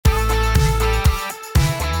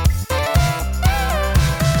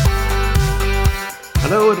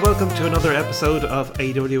Hello and welcome to another episode of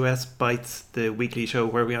AWS Bytes, the weekly show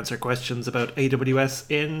where we answer questions about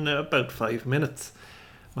AWS in about 5 minutes.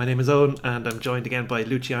 My name is Owen and I'm joined again by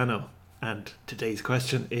Luciano. And today's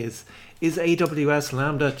question is AWS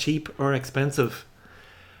Lambda cheap or expensive?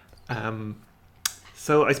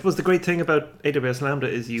 So I suppose the great thing about AWS Lambda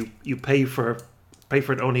is you pay for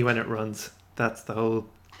it only when it runs. That's the whole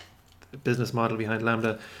business model behind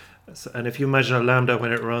Lambda. And if you imagine a Lambda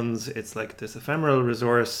when it runs, it's like this ephemeral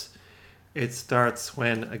resource. It starts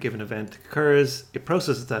when a given event occurs, it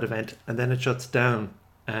processes that event, and then it shuts down,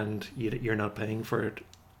 and you're not paying for it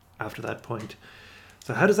after that point.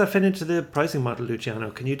 So how does that fit into the pricing model,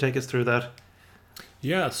 Luciano? Can you take us through that?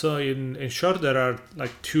 Yeah, so in short, there are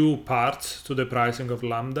like two parts to the pricing of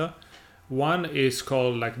Lambda. One is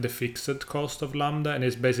called like the fixed cost of Lambda, and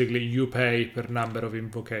it's basically you pay per number of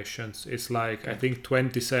invocations. It's like, I think,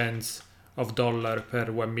 20 cents of dollar per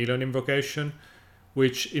 1 million invocation,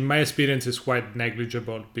 which in my experience is quite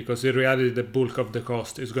negligible because in reality the bulk of the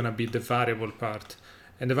cost is going to be the variable part.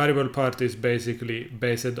 And the variable part is basically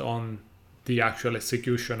based on the actual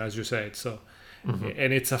execution, as you said. So,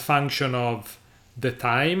 and it's a function of the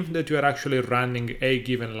time that you are actually running a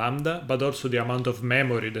given Lambda, but also the amount of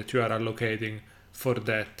memory that you are allocating for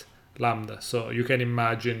that Lambda. So you can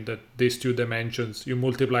imagine that these two dimensions, you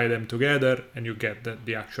multiply them together and you get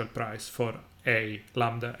the actual price for a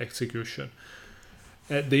Lambda execution.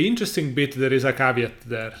 The interesting bit, there is a caveat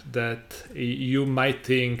there that you might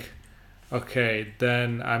think, okay,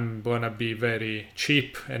 then I'm going to be very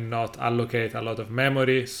cheap and not allocate a lot of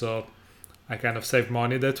memory, so I kind of save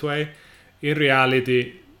money that way. In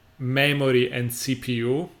reality, memory and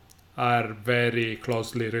CPU are very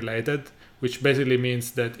closely related, which basically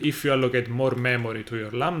means that if you allocate more memory to your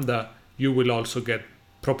Lambda, you will also get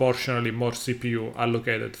proportionally more CPU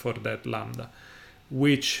allocated for that Lambda,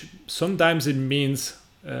 which sometimes it means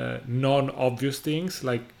non-obvious things,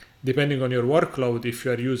 like depending on your workload, if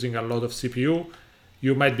you are using a lot of CPU,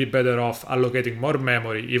 you might be better off allocating more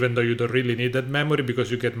memory, even though you don't really need that memory because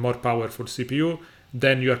you get more powerful CPU.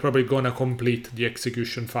 Then you are probably going to complete the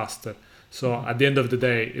execution faster. So at the end of the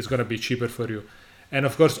day, it's going to be cheaper for you. And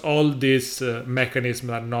of course, all these mechanisms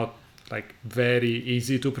are not like very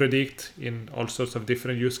easy to predict in all sorts of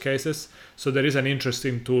different use cases. So there is an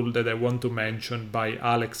interesting tool that I want to mention by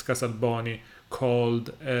Alex Casalboni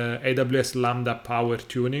called AWS Lambda Power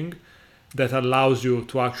Tuning that allows you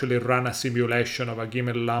to actually run a simulation of a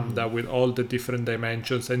given Lambda with all the different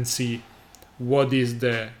dimensions and see what is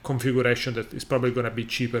the configuration that is probably going to be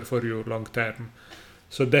cheaper for you long term.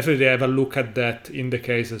 So definitely have a look at that in the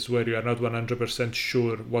cases where you are not 100%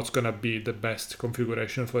 sure what's going to be the best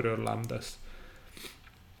configuration for your Lambdas.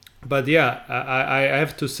 But yeah, I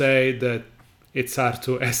have to say that it's hard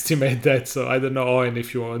to estimate that. So I don't know, Owen,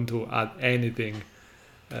 if you want to add anything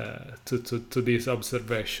to this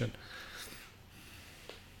observation.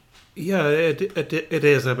 Yeah, it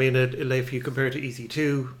is. I mean, if you compare it to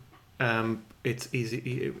EC2, it's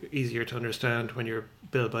easier to understand when you're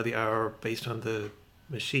billed by the hour based on the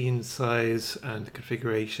machine size and the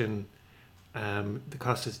configuration. The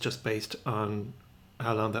cost is just based on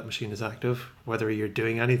how long that machine is active, whether you're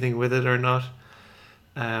doing anything with it or not.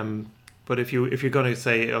 But if you're going to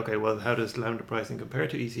say, okay, well, how does Lambda pricing compare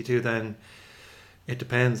to EC2? Then it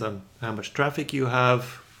depends on how much traffic you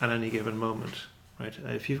have at any given moment, right?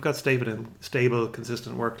 If you've got stable,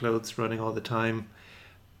 consistent workloads running all the time,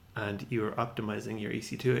 and you're optimizing your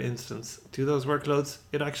EC2 instance to those workloads,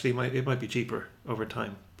 it might be cheaper over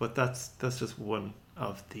time. But that's just one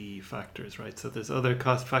of the factors, right? So there's other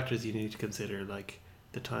cost factors you need to consider, like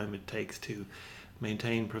the time it takes to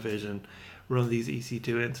maintain, provision, run these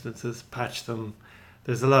EC2 instances, patch them.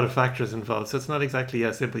 There's a lot of factors involved. So it's not exactly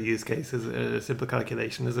a simple use case, a simple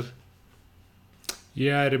calculation, is it?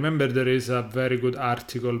 Yeah, I remember there is a very good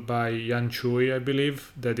article by Yan Chui, I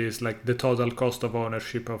believe, that is like the total cost of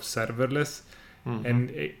ownership of serverless.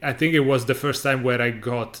 And I think it was the first time where I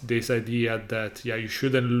got this idea that, yeah, you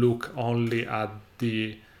shouldn't look only at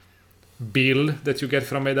the bill that you get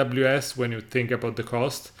from AWS when you think about the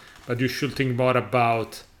cost, but you should think more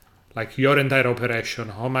about like your entire operation.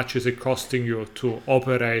 How much is it costing you to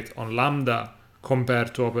operate on Lambda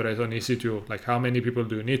compared to operate on EC2? Like how many people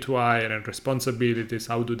do you need to hire and responsibilities?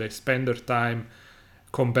 How do they spend their time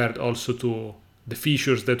compared also to the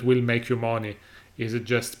features that will make you money? Is it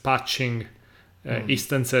just patching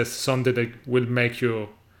instances, something that will make your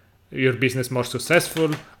business more successful,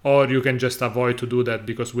 or you can just avoid to do that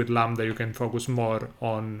because with Lambda you can focus more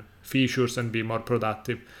on features and be more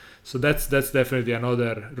productive? So that's definitely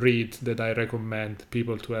another read that I recommend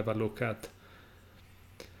people to have a look at.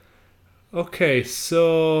 Okay,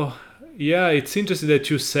 so Yeah, it's interesting that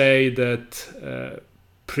you say that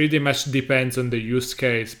pretty much depends on the use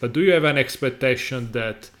case. But do you have an expectation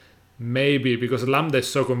that maybe, because Lambda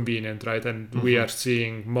is so convenient, right? And we are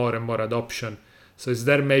seeing more and more adoption. So is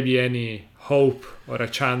there maybe any hope or a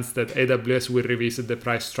chance that AWS will revisit the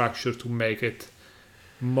price structure to make it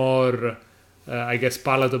more, I guess,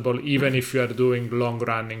 palatable, even if you are doing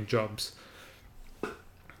long-running jobs?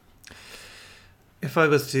 If I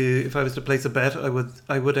was to place a bet,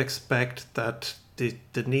 I would expect that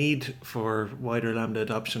the need for wider Lambda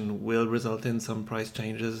adoption will result in some price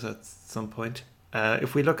changes at some point.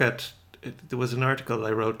 If we look at there was an article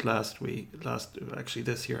I wrote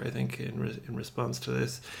this year, I think, in response to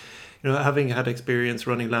this. Having had experience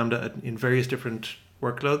running Lambda in various different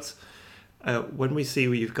workloads, when we see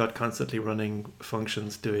you've got constantly running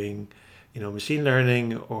functions doing, machine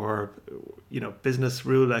learning or, business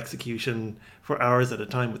rule execution for hours at a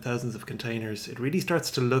time with thousands of containers, it really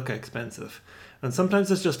starts to look expensive. And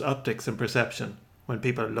sometimes it's just optics and perception when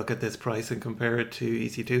people look at this price and compare it to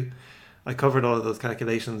EC2. I covered all of those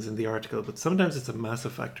calculations in the article, but sometimes it's a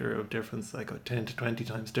massive factor of difference, like a 10 to 20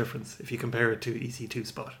 times difference if you compare it to EC2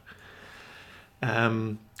 Spot.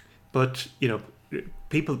 But,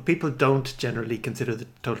 people don't generally consider the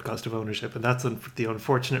total cost of ownership, and that's the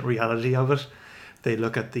unfortunate reality of it. They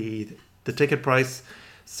look at the ticket price.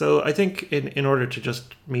 So I think in order to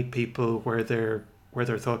just meet people where their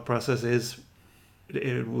thought process is,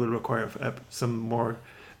 it will require some more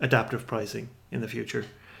adaptive pricing in the future.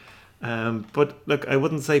 But look, I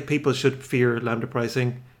wouldn't say people should fear Lambda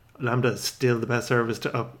pricing. Lambda is still the best service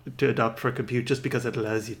to adopt for compute, just because it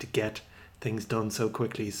allows you to get things done so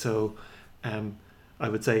quickly. So I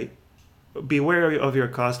would say be aware of your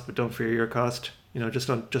cost, but don't fear your cost. Just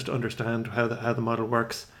understand how the model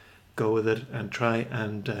works, go with it, and try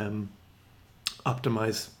and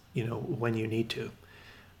optimize. When you need to.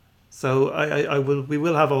 So we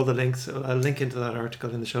will have all the links. I'll link into that article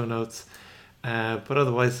in the show notes. But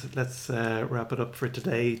otherwise, let's wrap it up for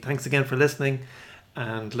today. Thanks again for listening,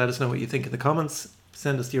 and let us know what you think in the comments.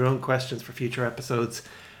 Send us your own questions for future episodes.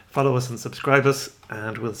 Follow us and subscribe us,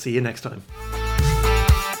 and we'll see you next time.